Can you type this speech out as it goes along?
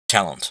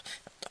talent,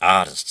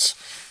 artists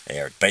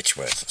there at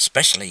Beechworth,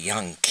 especially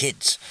young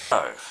kids.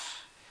 So,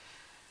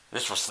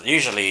 this was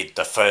usually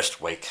the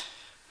first week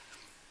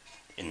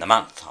in the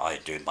month I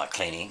do my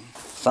cleaning.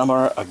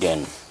 Summer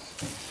again.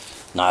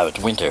 No, it's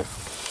winter.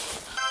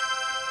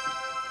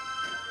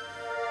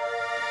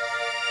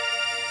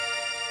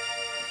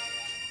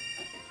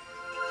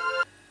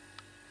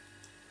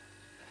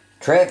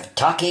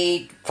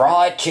 Trevtucky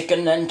fried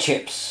chicken and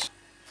chips.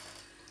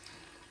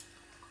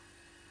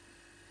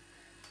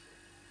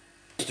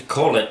 I used to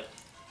call it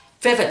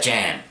feather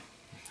jam.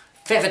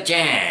 Feather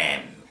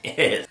jam,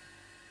 yes.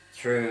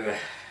 Through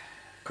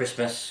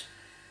Christmas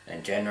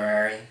and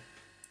January.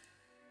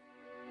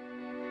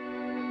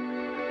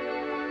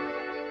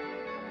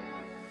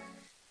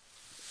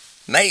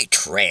 May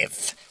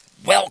Trev,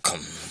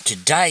 welcome.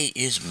 Today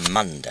is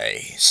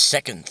Monday,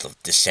 2nd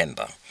of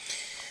December.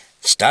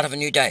 Start of a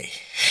new day,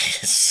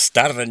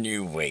 start of a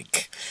new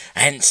week,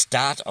 and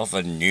start of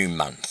a new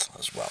month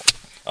as well,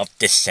 of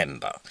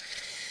December.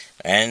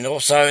 And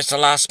also it's the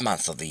last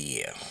month of the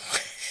year.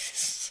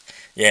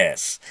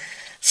 Yes.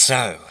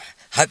 So,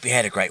 hope you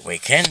had a great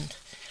weekend.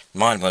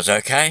 Mine was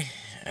okay,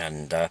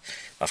 and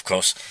of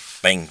course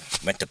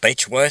went to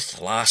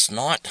Beechworth last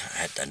night. I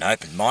had an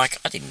open mic.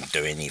 I didn't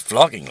do any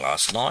vlogging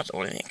last night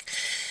or anything,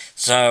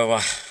 so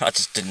I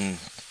just didn't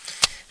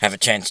have a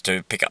chance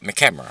to pick up my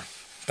camera.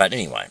 But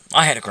anyway,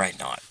 I had a great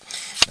night.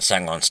 I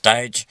sang on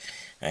stage,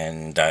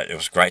 and it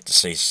was great to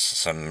see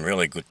some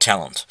really good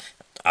talent,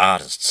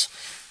 artists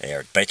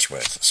there at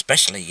Beechworth,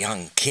 especially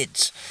young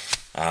kids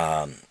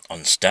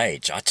on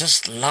stage. I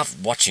just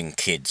love watching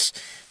kids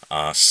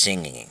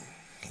singing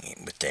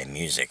with their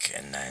music,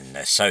 and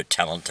they're so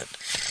talented.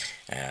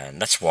 And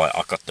that's why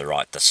I got to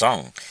write the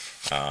song,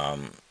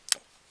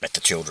 Let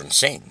the Children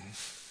Sing.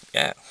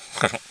 Yeah.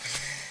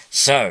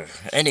 So,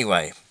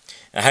 anyway,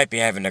 I hope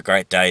you're having a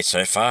great day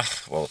so far.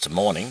 Well, it's a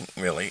morning,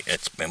 really.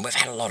 We've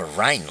had a lot of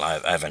rain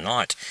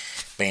overnight.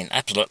 Been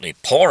absolutely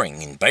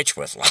pouring in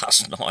Beechworth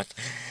last night.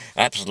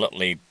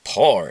 Absolutely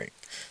pouring.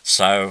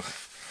 So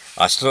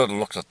I sort of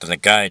looked at the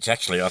gauge.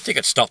 Actually, I think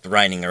it stopped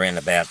raining around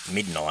about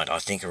midnight.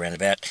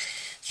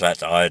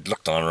 But I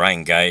looked on the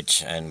rain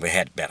gauge, and we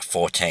had about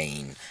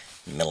 14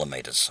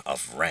 millimetres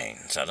of rain.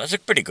 So that's a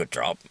pretty good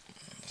drop.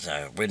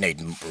 So we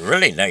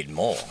really need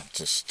more,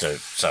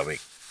 so we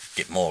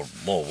get more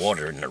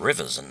water in the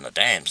rivers and the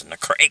dams and the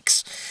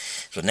creeks.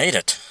 We need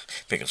it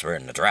because we're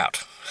in the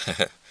drought.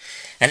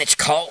 And it's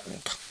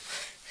cold.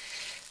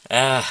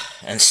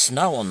 And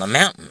snow on the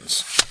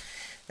mountains.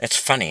 It's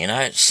funny, you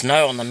know,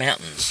 snow on the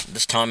mountains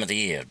this time of the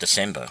year,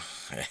 December.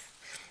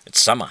 It's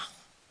summer.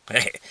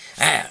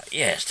 Yeah,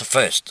 it's the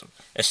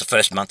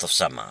first month of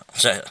summer.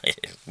 So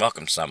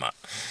welcome summer.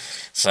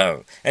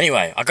 So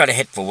anyway, I got to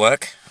head for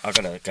work. I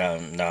got to go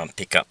and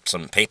pick up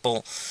some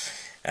people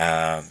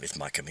with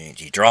my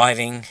community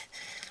driving.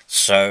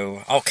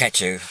 So I'll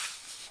catch you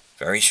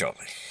very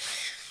shortly.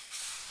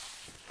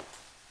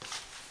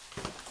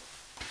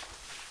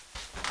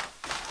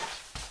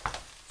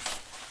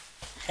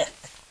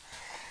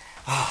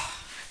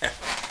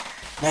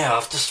 Now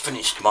I've just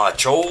finished my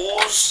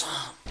chores,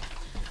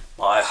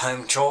 my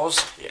home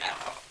chores. Yeah,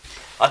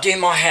 I do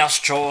my house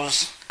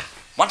chores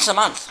once a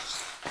month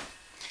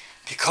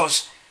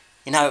because,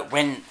 you know,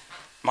 when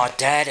my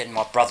dad and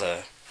my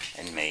brother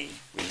and me,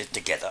 we lived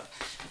together,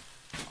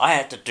 I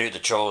had to do the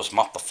chores,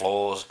 mop the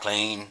floors,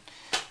 clean,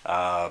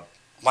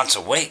 once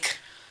a week.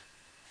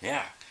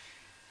 Yeah.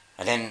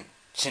 And then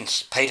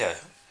since Peter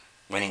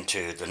went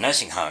into the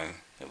nursing home,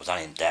 it was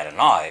only Dad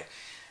and I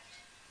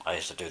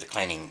used to do the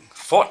cleaning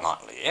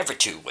fortnightly, every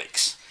 2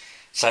 weeks.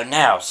 So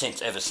now,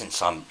 ever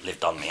since I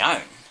lived on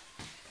my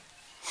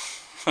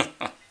own,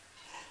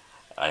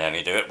 I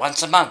only do it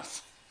once a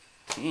month.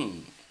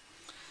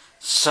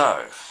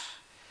 So,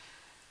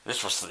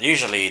 this was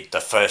usually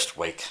the first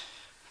week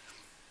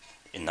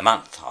in the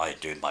month I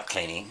do my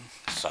cleaning.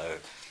 So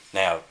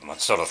now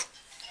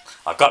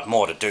I've got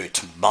more to do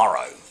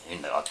tomorrow.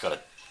 I've got to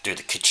do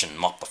the kitchen,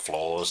 mop the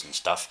floors and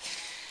stuff.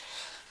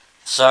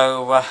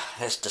 So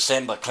there's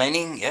December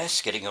cleaning,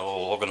 yes, getting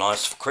all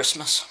organised for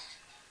Christmas.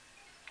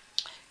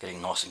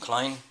 Getting nice and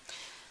clean.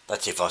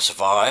 That's if I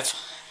survive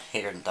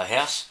here in the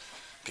house,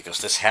 because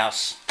this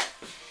house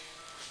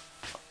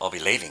I'll be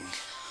leaving.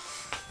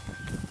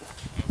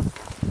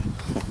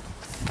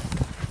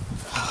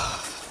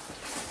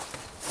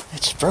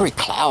 It's very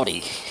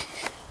cloudy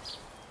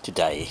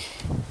today.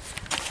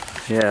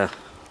 Yeah.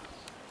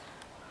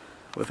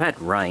 We've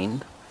had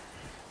rain.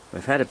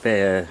 We've had a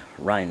bit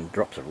of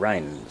drops of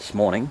rain this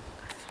morning.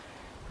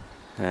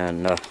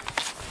 And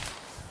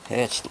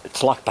yeah,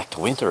 it's like back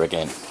to winter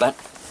again. But,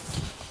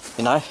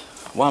 you know,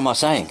 what am I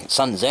saying?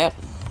 Sun's out.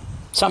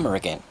 Summer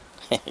again.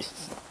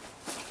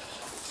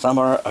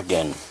 Summer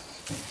again.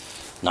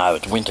 No,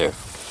 it's winter.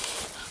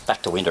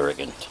 Back to winter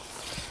again.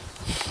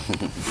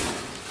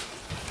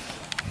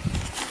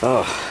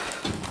 Oh,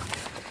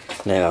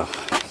 now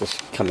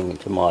just coming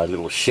into my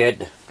little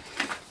shed.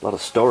 A lot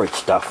of storage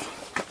stuff.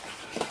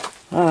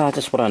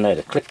 Just what I need,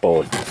 a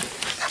clipboard.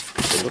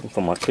 So looking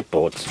for my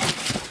clipboards.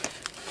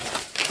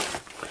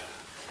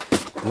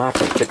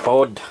 market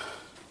clipboard.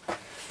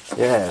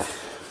 Yeah.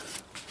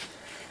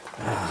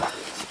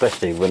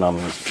 Especially when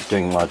I'm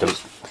doing my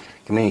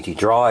community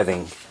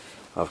driving,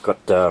 I've got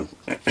I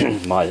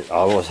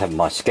always have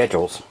my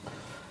schedules,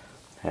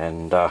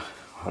 and I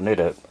need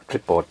a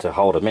clipboard to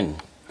hold them in.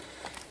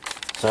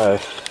 So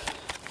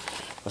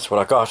that's what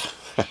I got.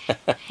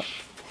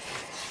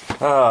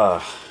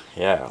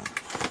 Yeah.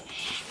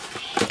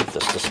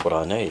 That's just what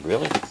I need,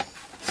 really.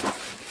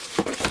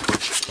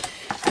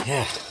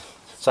 Yeah.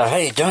 So how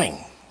you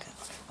doing?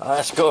 Oh,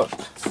 that's good.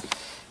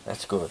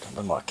 That's good.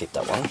 I might keep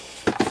that one.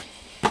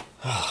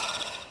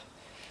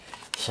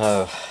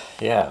 So,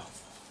 yeah.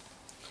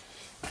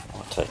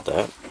 I'll take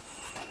that.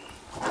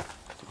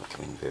 It'll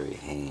come in very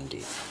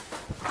handy.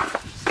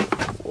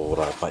 Or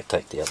I might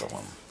take the other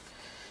one.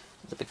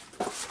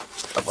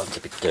 That one's a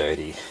bit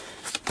dirty.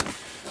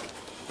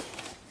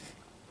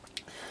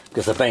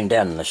 Because I've been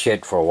down in the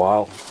shed for a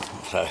while,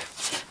 so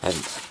and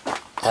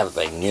haven't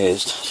been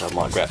used, so I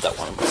might grab that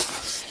one.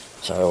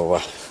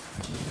 So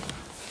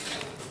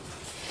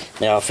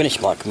now I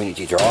finished my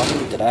community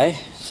drive today,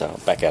 so I'm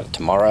back out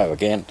tomorrow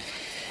again.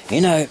 You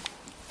know,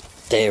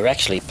 they're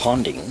actually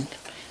ponding.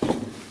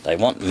 They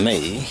want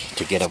me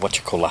to get a what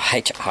you call a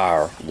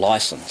HR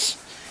license.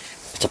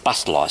 It's a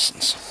bus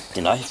license,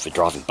 you know, for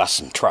driving bus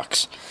and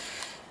trucks.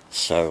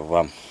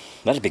 So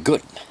that'd be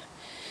good.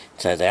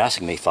 So they're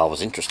asking me if I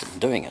was interested in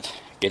doing it,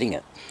 getting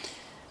it.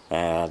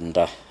 And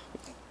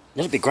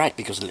it'll be great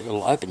because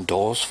it'll open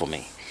doors for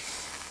me.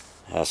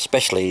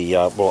 Especially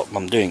what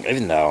I'm doing,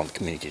 even though I'm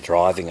community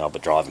driving, I'll be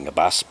driving a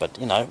bus, but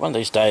you know, one of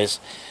these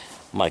days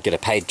I might get a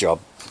paid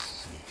job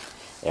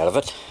out of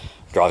it,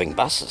 driving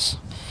buses.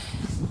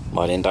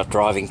 Might end up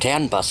driving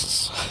town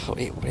buses.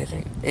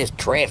 There's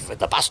Trev,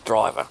 the bus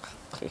driver.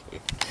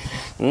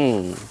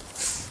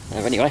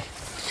 Anyway,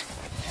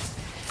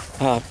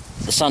 the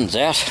sun's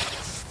out.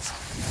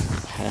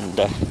 And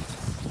the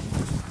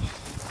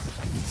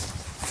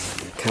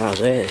car's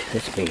there.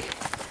 That's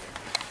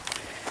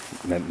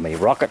me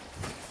rocket.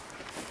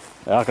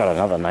 I've got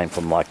another name for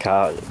my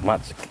car.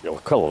 I'll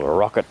call it a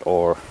rocket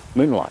or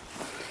moonlight.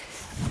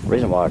 The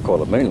reason why I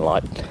call it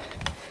moonlight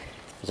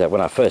is that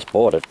when I first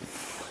bought it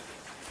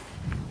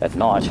at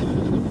night,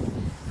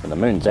 when the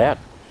moon's out,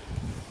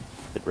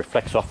 it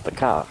reflects off the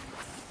car.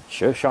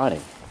 Sure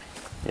shining.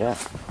 Yeah.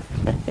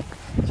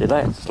 See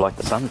that? It's like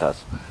the sun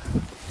does.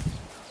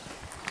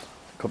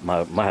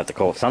 Might have to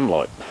call it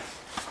sunlight.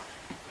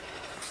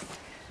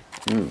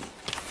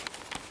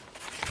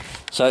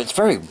 So it's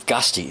very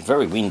gusty,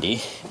 very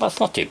windy, but it's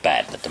not too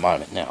bad at the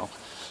moment now.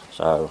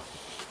 So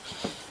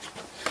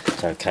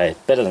it's okay.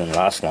 Better than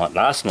last night.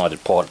 Last night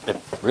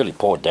it really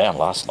poured down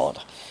last night.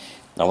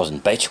 I was in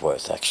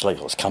Beechworth actually.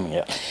 I was coming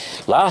out.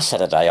 Last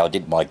Saturday I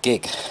did my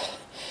gig.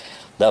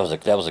 That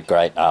was a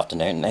great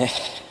afternoon there,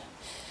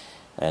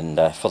 and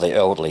for the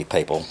elderly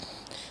people,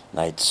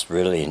 they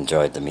really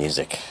enjoyed the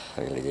music.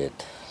 Really did.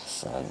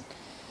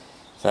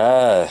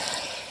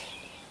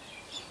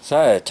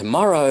 So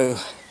tomorrow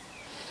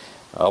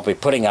I'll be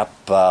putting up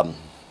some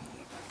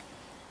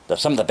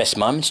of the best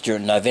moments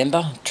during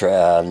November,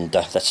 and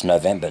that's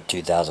November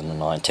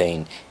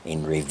 2019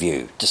 in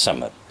review. Just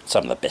some of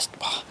the best,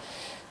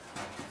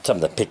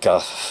 some of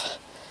the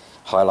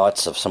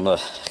highlights of some of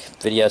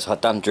the videos I've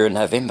done during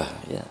November.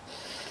 Yeah.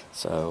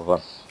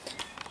 So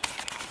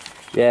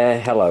yeah,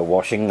 hello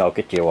washing. I'll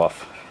get you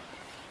off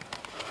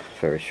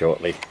very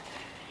shortly.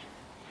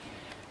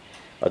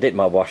 I did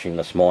my washing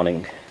this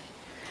morning.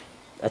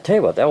 I tell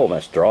you what, they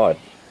almost dried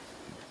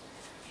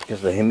because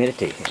of the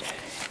humidity.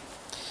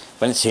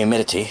 When the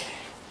humidity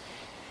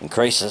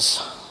increases,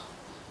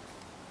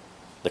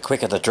 the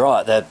quicker the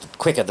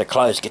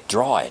clothes get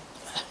dried.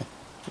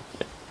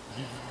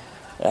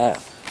 Yeah.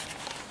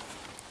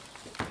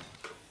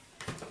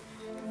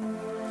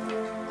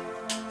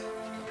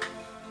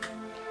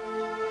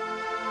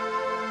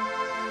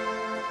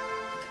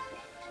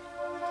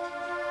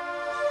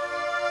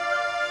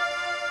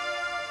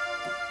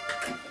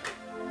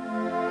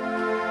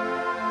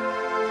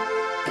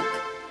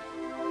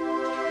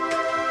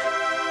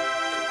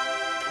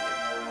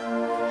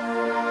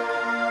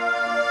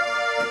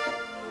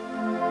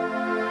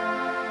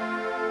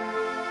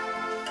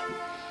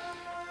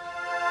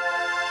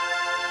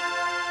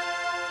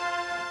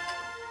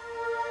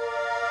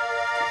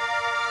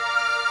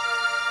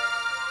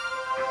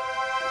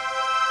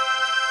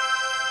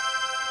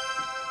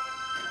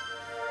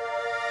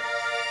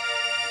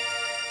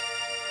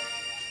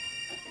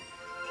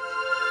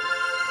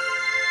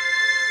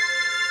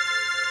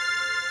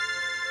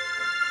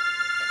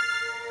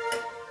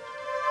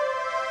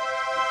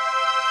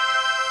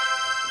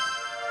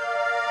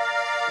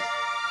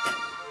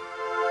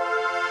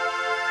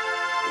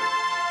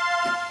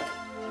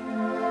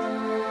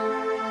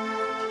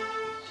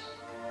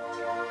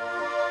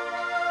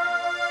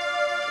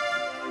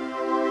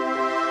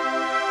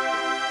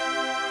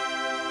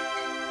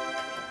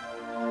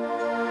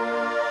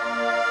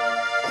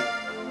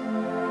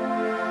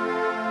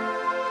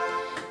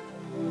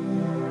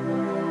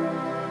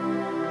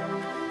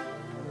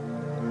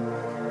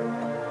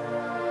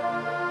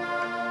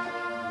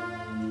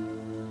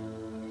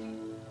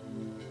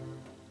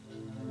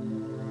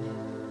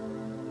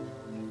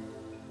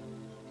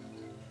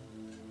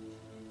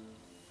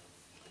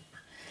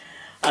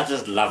 I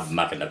just love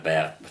mucking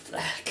about with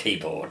the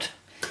keyboard.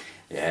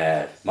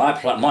 Yeah,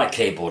 my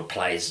keyboard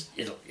plays.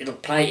 It'll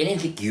play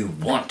anything you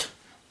want.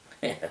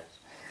 Yeah.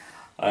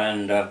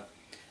 And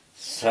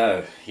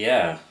so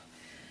yeah.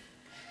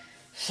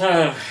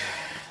 So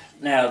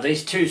now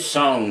these two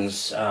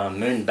songs,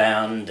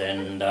 Moonbound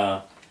and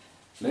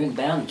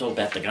Moonbound's all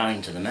about the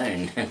going to the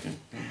moon.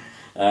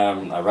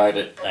 I wrote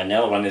it, and the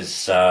other one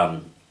is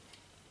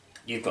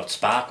You've Got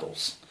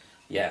Sparkles.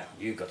 Yeah,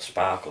 You've Got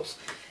Sparkles.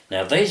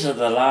 Now these are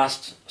the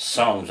last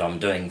songs I'm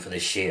doing for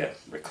this year,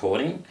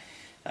 recording.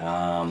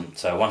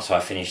 So once I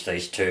finish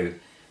these two,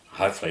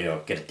 hopefully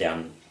I'll get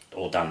it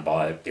all done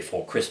by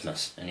before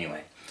Christmas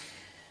anyway.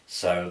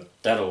 So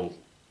that'll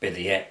be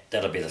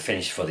the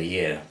finish for the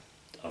year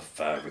of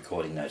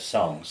recording those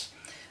songs.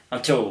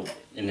 Until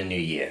in the new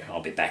year,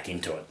 I'll be back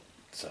into it.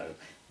 So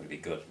it'll be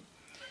good.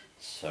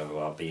 So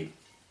I'll be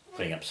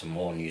putting up some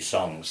more new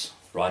songs,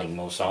 writing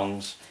more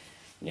songs,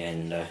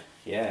 and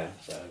yeah.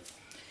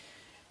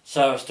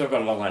 So I've still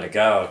got a long way to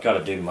go. I've got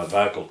to do my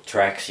vocal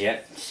tracks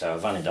yet. So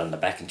I've only done the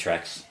backing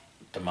tracks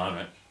at the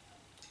moment,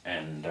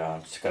 and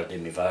just got to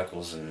do my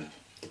vocals and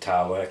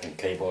guitar work and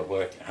keyboard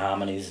work,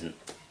 harmonies and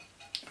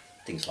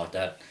things like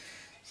that.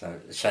 So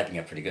it's shaping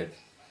up pretty good.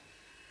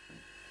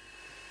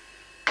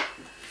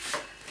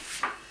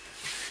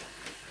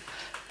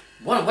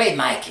 What are we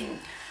making?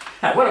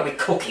 What are we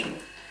cooking,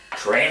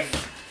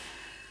 Trev?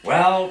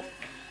 Well,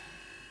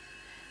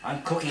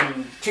 I'm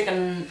cooking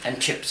chicken and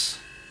chips.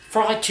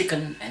 Fried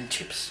chicken and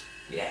chips.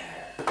 Yeah.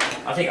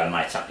 I think I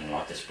made something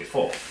like this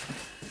before.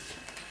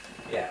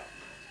 Yeah.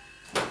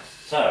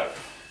 So,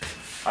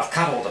 I've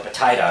cut all the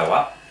potato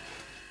up.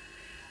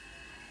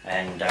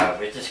 And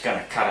we're just going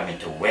to cut them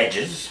into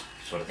wedges,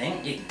 sort of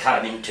thing. You can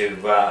cut them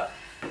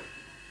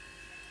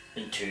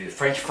into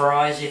French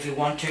fries if you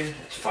want to.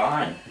 It's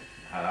fine.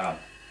 I'm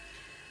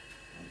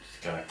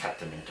just going to cut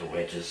them into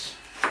wedges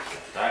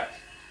like that.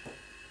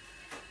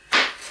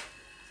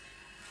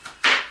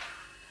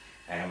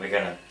 And we're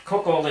going to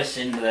cook all this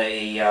in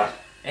the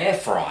air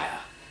fryer.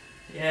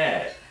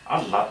 Yeah,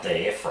 I love the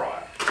air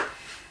fryer.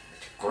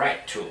 It's a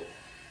great tool.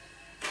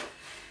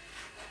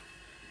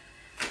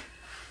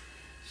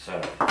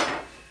 So,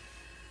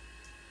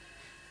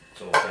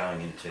 it's all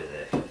going into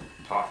the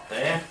pot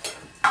there.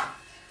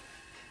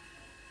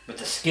 With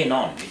the skin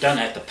on. You don't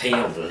have to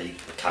peel the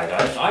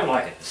potatoes. I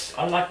like it.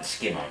 I like the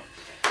skin on.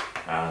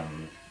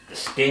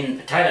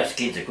 Potato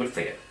skins are good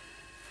for you.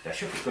 They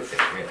should be good for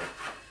you, really.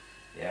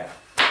 Yeah.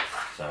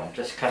 So I'm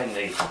just cutting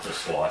these into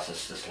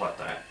slices, just like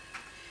that.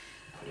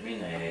 Put them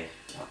in there.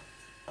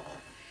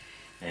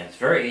 Now it's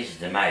very easy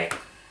to make.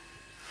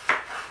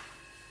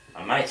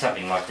 I made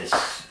something like this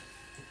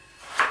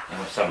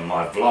in some of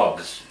my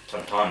vlogs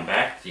some time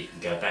back. You can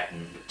go back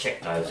and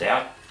check those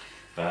out.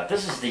 But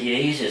this is the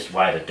easiest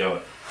way to do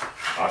it,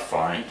 I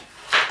find.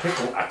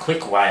 A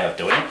quick way of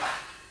doing it.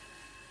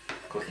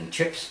 Cooking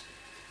chips.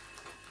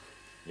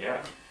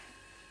 Yeah.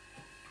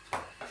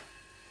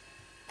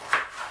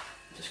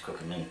 Just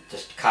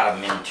cut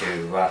them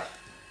into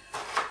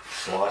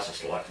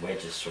slices, like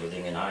wedges sort of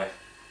thing, you know.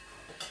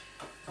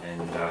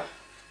 And I'll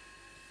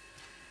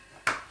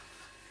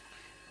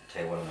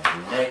tell you what I'm going to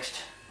do next.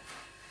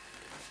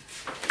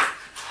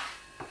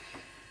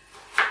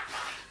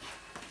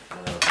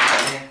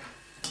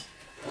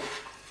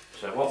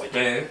 So what we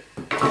do,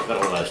 we've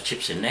got all those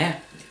chips in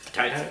there,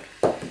 potato,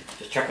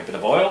 just chuck a bit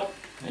of oil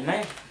in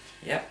there,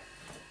 yep.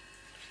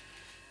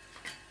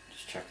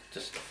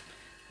 Just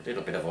a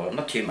little bit of oil,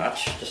 not too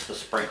much, just a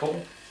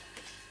sprinkle.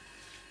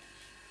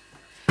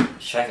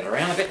 Shake it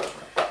around a bit.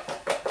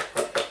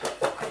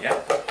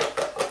 Yep.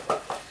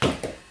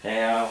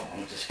 Now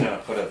I'm just going to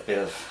put a bit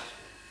of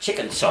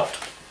chicken salt.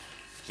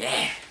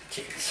 Yeah,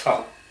 chicken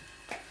salt.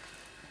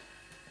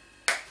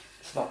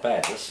 It's not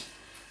bad, this.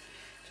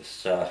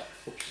 Just,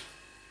 oops.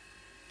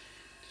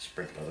 Just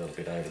sprinkle a little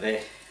bit over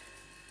there.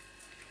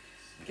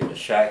 Give it a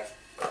shake.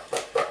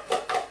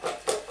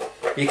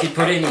 You can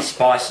put any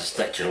spices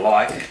that you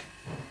like.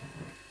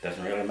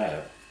 Doesn't really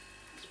matter.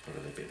 Just put a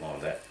little bit more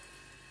of that.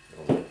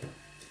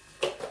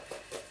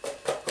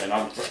 And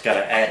I'm just going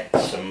to add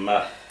some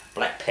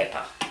black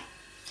pepper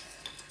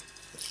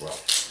as well.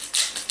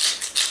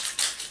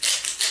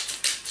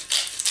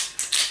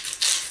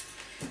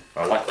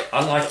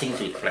 I like things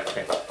with black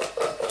pepper.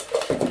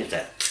 Gives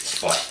that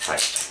spice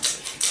taste.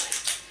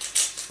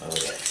 Oh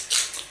yeah.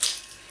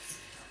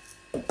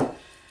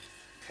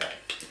 Okay,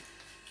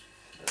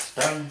 that's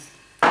done.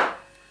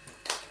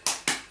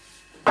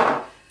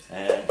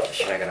 And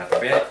shake it up a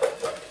bit.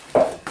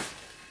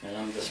 And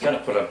I'm just going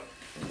to put a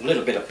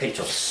little bit of pinch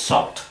of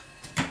salt.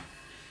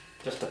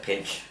 Just a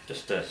pinch.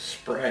 Just to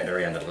spray it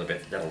around a little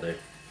bit. That'll do.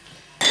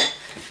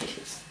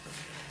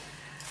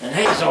 And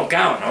here's all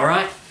going,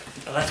 alright?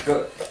 Well, that's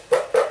good.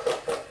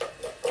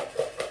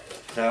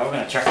 So I'm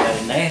going to chuck that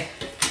in there.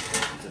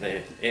 Into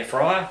the air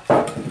fryer.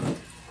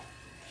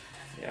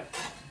 Yeah.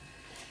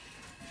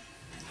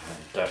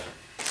 And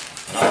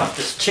I like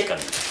this chicken.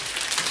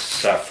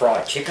 This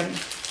fried chicken.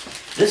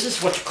 This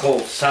is what's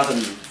called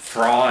southern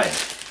fried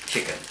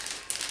chicken.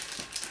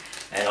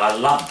 And I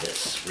love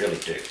this, really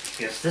do,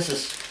 because this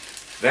is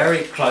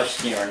very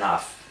close, near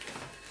enough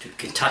to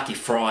Kentucky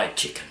Fried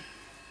Chicken,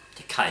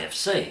 to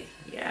KFC.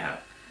 Yeah,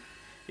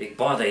 you can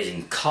buy these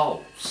in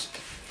Coles.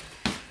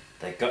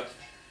 They've got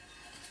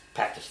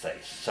packaged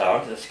these, so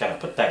I'm just going to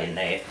put that in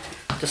there.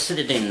 Just sit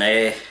it in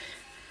there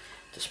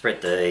to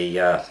spread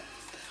the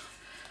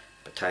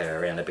potato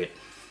around a bit.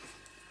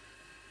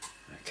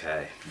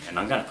 Okay, and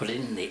I'm going to put it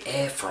in the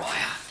air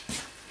fryer.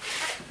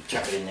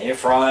 Chuck it in the air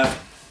fryer.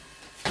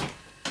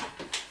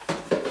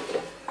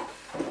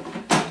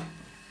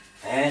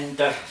 And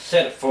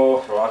set it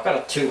for, well, I've got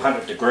it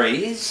 200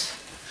 degrees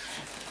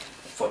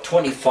for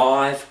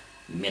 25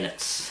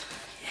 minutes.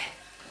 Yeah.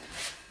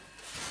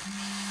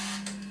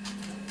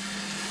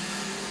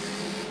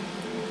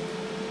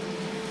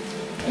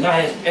 And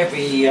I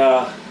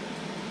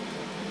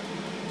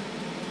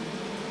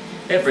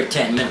every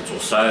 10 minutes or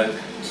so,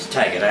 just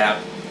take it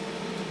out,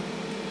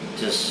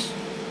 just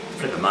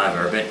flip them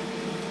over a bit,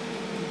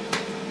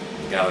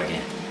 and go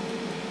again.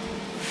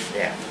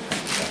 Yeah,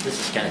 so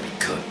this is going to be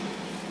good.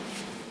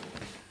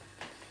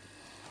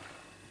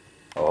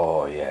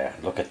 Oh yeah,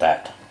 look at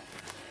that.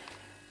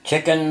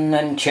 Chicken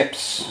and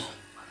chips.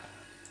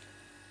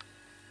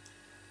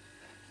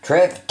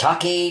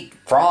 Trevtucky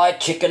fried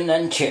chicken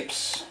and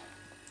chips.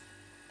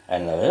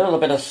 And a little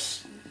bit of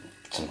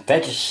some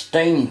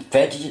steamed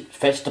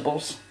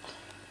vegetables.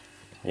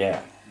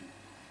 Yeah.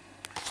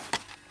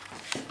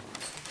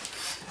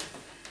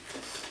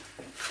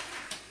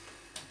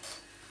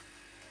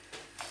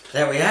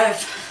 There we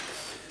have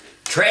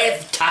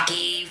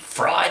Trevtucky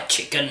fried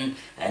chicken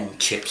and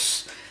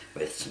chips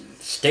with some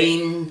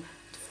steamed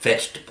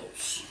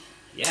vegetables.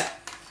 Yeah.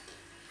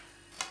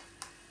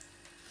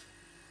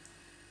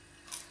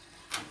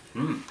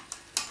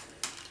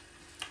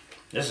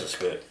 This is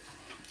good.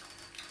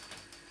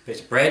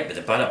 Piece of bread with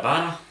a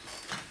butter.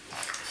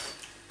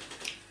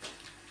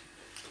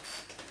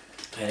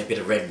 And a bit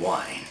of red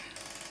wine.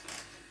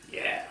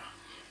 Yeah.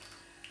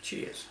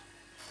 Cheers.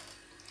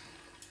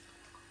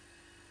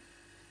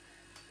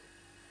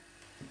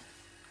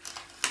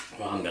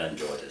 Well, I'm going to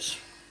enjoy this.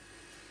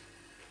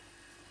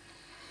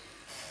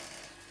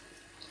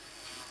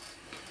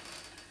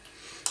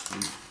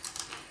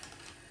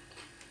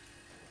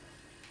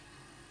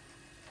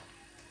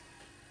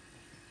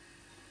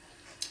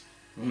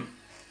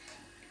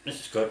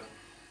 This is good.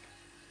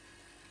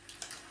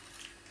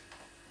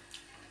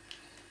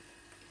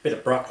 Bit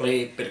of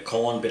broccoli, bit of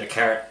corn, bit of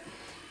carrot.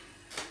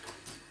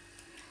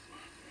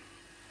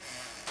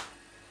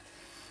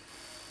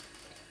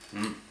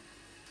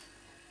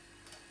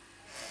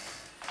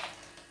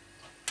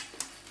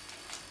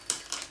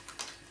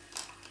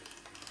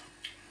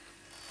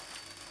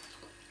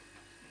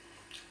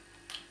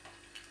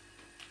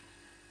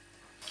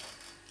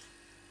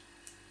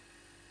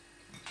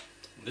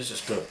 This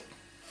is good.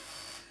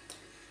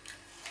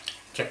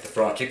 Check the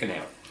fried chicken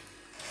out.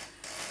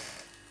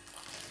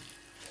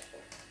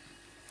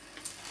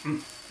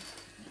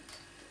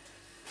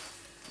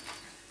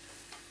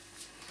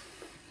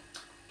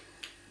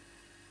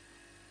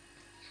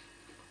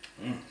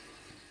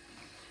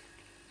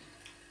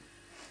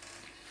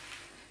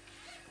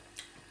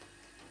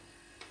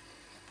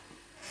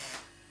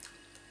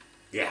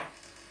 Yeah.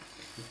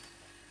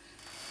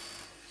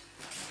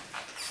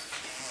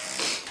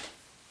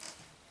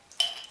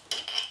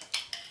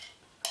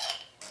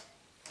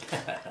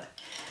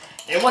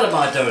 Now what am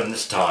I doing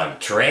this time,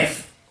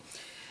 Trev?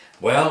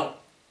 Well,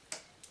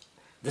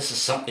 this is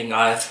something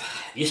I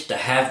used to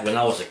have when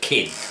I was a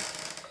kid.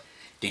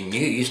 Didn't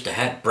you used to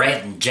have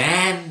bread and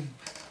jam?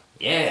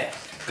 Yeah,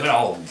 good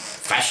old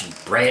fashioned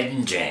bread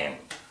and jam.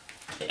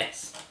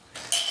 Yes.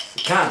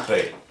 You can't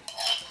beat it.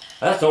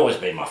 That's always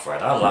been my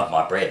friend. I love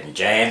my bread and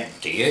jam.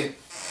 Do you?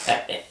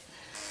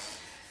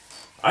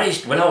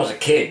 When I was a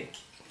kid,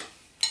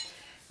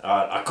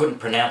 I couldn't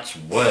pronounce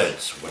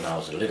words when I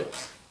was little.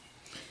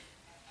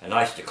 And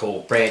I used to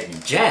call bread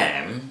and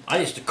jam, I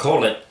used to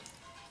call it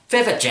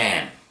feather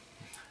jam.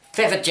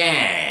 Feather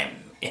jam.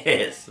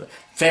 Yes,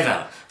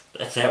 feather.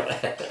 That's how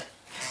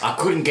I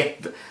couldn't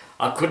get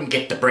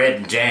the bread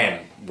and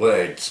jam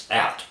words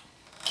out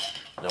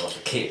when I was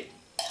a kid.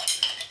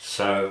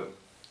 So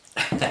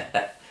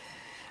I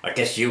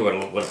guess you would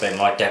have been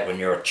like that when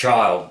you were a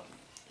child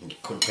and you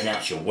couldn't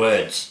pronounce your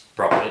words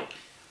properly.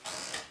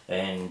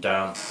 And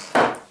I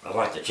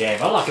like the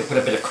jam. I like to put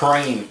a bit of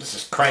cream. This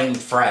is creme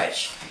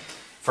fraiche,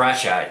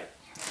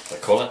 they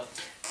call it.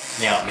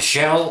 Now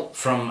Michelle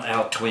from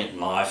our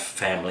twin life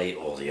family,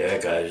 or the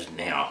Ergos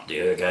now, the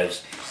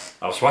Ergos,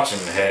 I was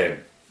watching her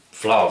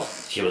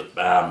vlog. She was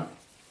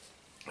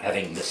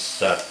having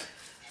this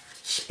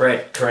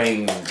spread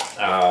cream,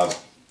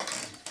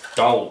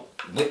 Dole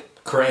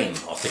whipped cream,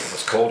 I think it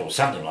was called, or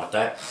something like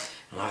that.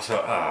 And I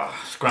thought,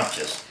 ah,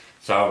 scrumptious.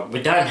 So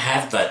we don't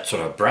have that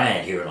sort of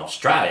brand here in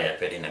Australia,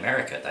 but in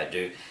America they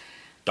do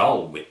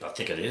Dole Whip, I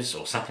think it is,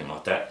 or something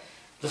like that.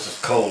 This is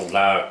called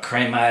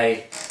creme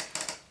fraiche,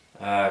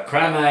 I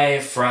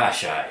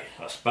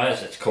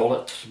suppose let's call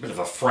it. It's a bit of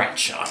a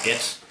French, I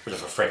guess, a bit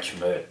of a French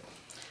word.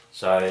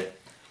 So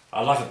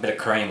I like a bit of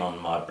cream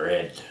on my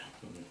bread.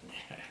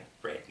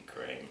 Bread and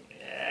cream,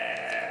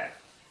 yeah.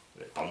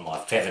 On my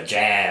feather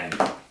jam.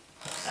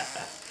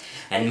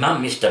 And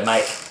Mum used to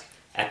make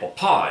apple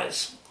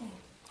pies.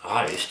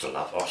 She used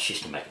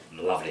to make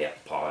lovely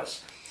apple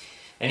pies.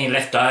 Any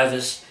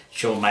leftovers,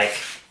 she'll make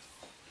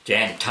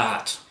jam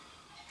tart.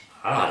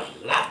 I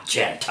love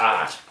jam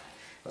tart.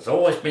 It's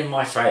always been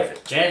my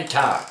favourite, jam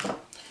tart.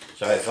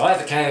 So if I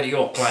ever go to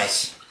your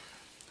place,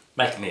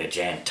 make me a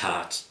jam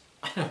tart.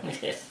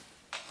 Yes.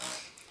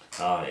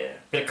 Oh yeah,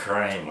 bit of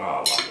cream. Oh, I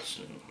love this.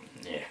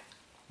 Yeah.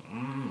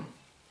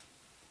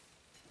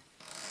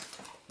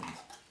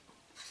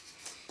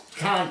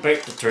 Can't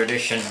beat the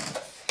tradition.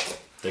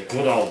 The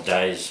good old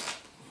days.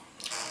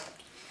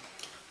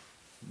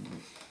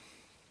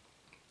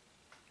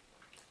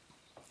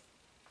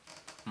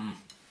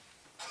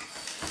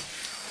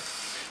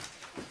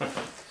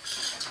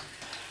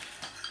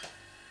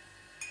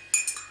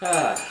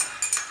 A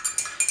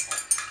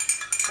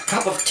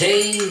cup of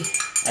tea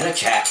and a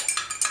chat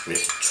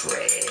with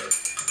Trev.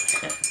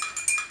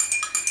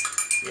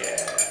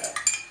 Yeah.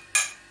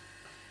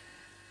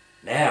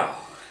 Now,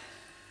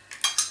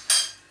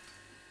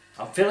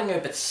 I'm feeling a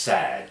bit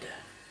sad.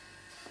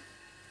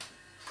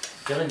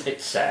 Feeling a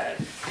bit sad.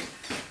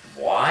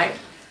 Why?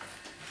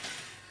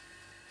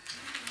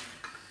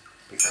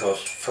 Because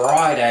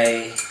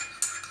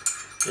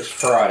this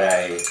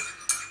Friday,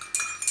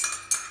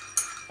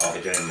 I'll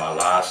be doing my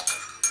last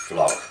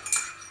vlog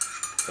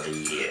for the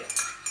year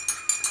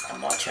on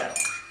my channel.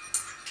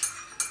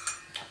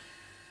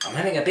 I'm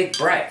having a big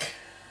break.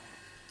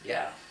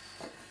 Yeah.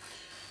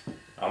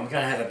 I'm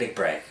going to have a big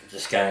break.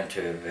 Just going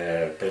to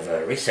a bit of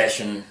a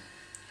recession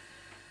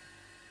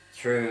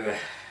through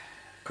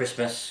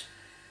Christmas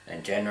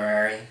and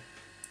January.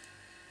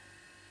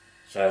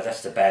 So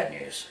that's the bad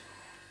news.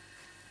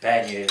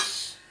 Bad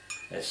news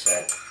is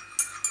that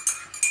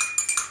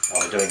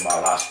I'll be doing my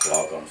last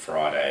vlog on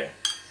Friday.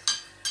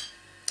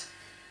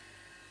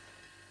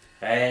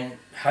 And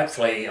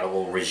hopefully I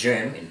will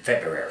resume in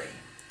February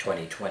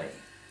 2020.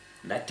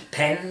 And that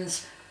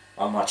depends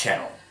on my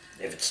channel.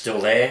 If it's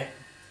still there,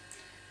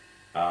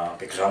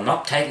 because I'm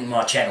not taking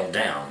my channel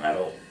down at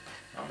all.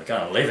 I'm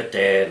going to leave it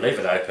there, leave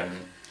it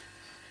open.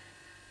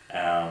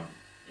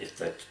 If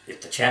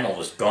the channel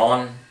was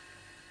gone,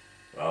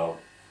 well,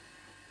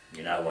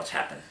 you know what's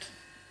happened.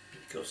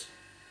 Because,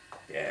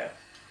 yeah,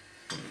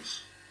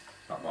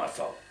 not my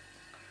fault.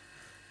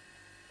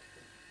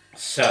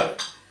 So,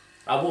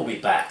 I will be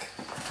back.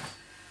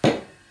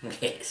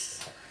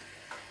 Yes,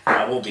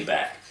 I will be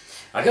back.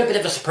 I got a bit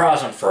of a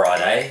surprise on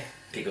Friday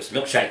because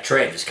Milkshake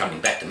Trev is coming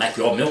back to make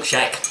your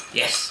milkshake.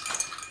 Yes.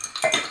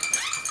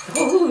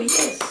 Oh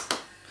yes.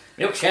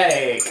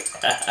 Milkshake.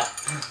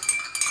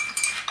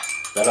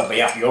 That'll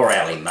be up your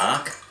alley,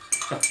 Mark.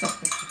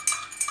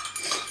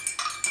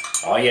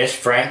 Oh yes,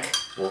 Frank.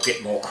 We'll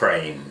get more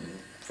cream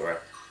for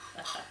it.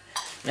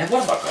 Now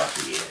what have I got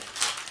here?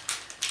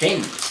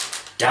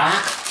 Thins.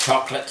 Dark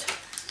chocolate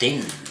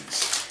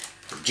thins.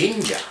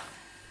 Ginger.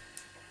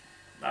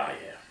 Oh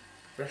yeah.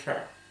 For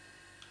sure.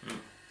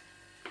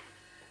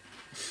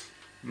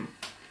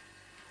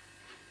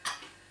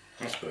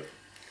 That's good.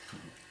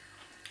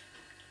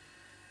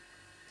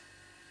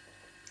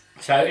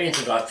 So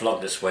anything I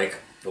vlogged this week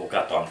will go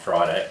up on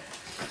Friday.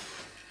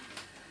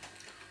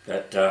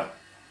 But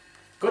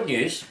good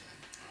news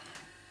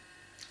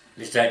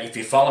is that if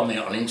you follow me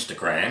on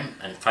Instagram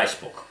and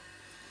Facebook,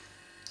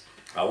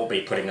 I will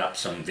be putting up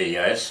some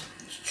videos,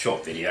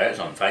 short videos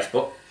on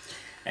Facebook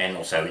and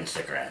also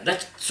Instagram.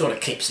 That sort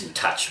of keeps in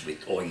touch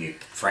with all you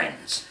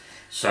friends.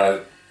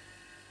 So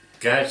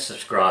go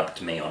subscribe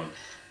to me on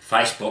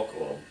Facebook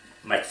or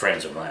make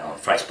friends of mine on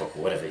Facebook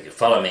or whatever. You can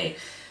follow me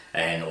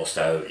and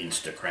also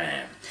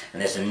Instagram. And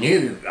there's a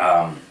new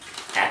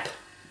app,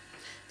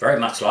 very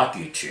much like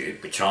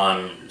YouTube, which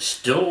I'm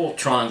still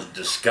trying to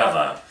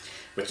discover,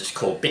 which is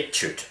called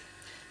BitChute.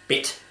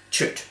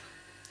 BitChute.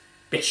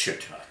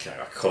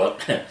 I call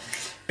it.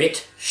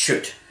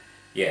 BitChute.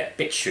 Yeah,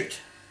 BitChute.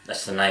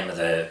 That's the name of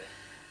the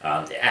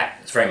app.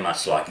 It's very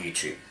much like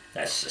YouTube.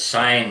 That's the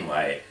same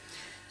way.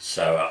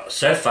 So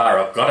so far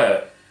I've got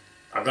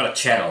a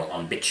channel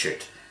on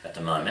BitChute at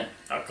the moment.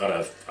 I've got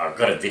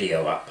a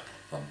video up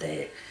on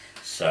there.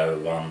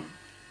 So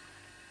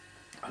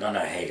I don't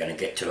know how you're going to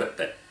get to it,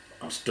 but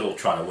I'm still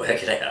trying to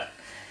work it out.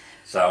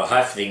 So I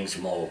hope things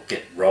will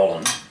get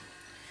rolling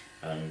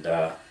and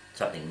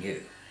something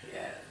new.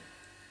 Yeah.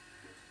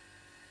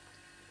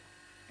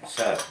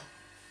 So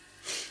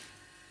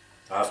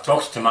I've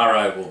talked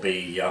tomorrow. I'll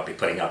be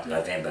putting up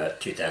November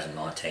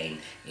 2019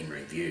 in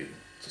review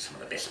to some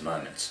of the best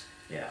moments.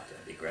 Yeah,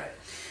 that'd be great.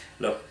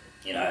 Look,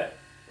 you know,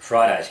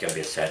 Friday's going to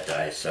be a sad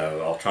day,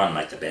 so I'll try and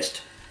make the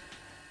best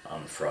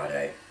on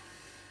Friday.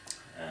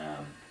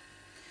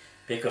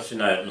 Because, you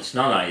know, it's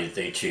not only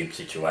the YouTube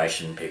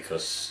situation,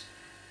 because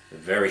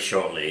very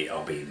shortly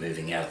I'll be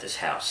moving out of this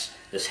house.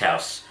 This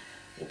house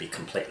will be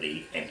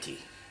completely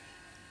empty.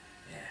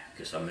 Yeah,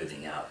 because I'm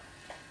moving out.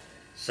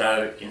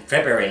 So in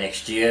February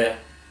next year,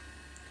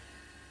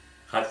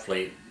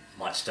 hopefully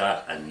might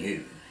start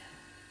anew.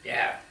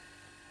 Yeah,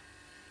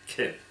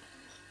 Good.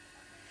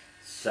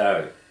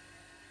 So,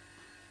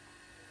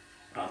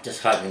 I'm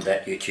just hoping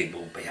that YouTube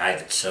will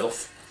behave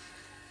itself.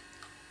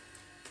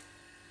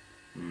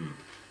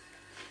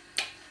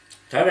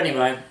 So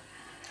anyway,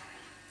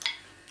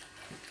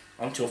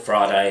 until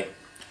Friday,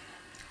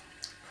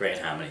 create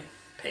harmony,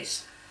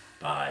 peace,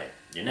 bye.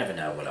 You never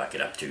know what I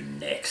get up to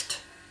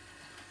next.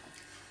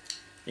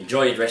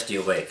 Enjoy the rest of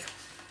your week.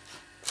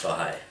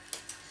 Bye.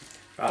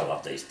 I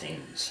love these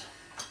things.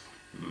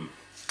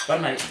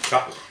 Gotta make some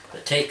chocolate. The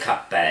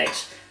teacup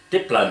bags.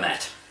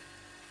 Diplomat.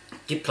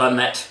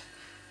 Diplomat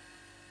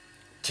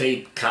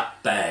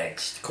teacup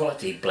bags.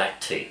 Quality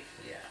black tea.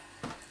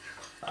 Yeah.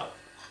 Oh,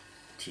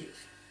 cheers.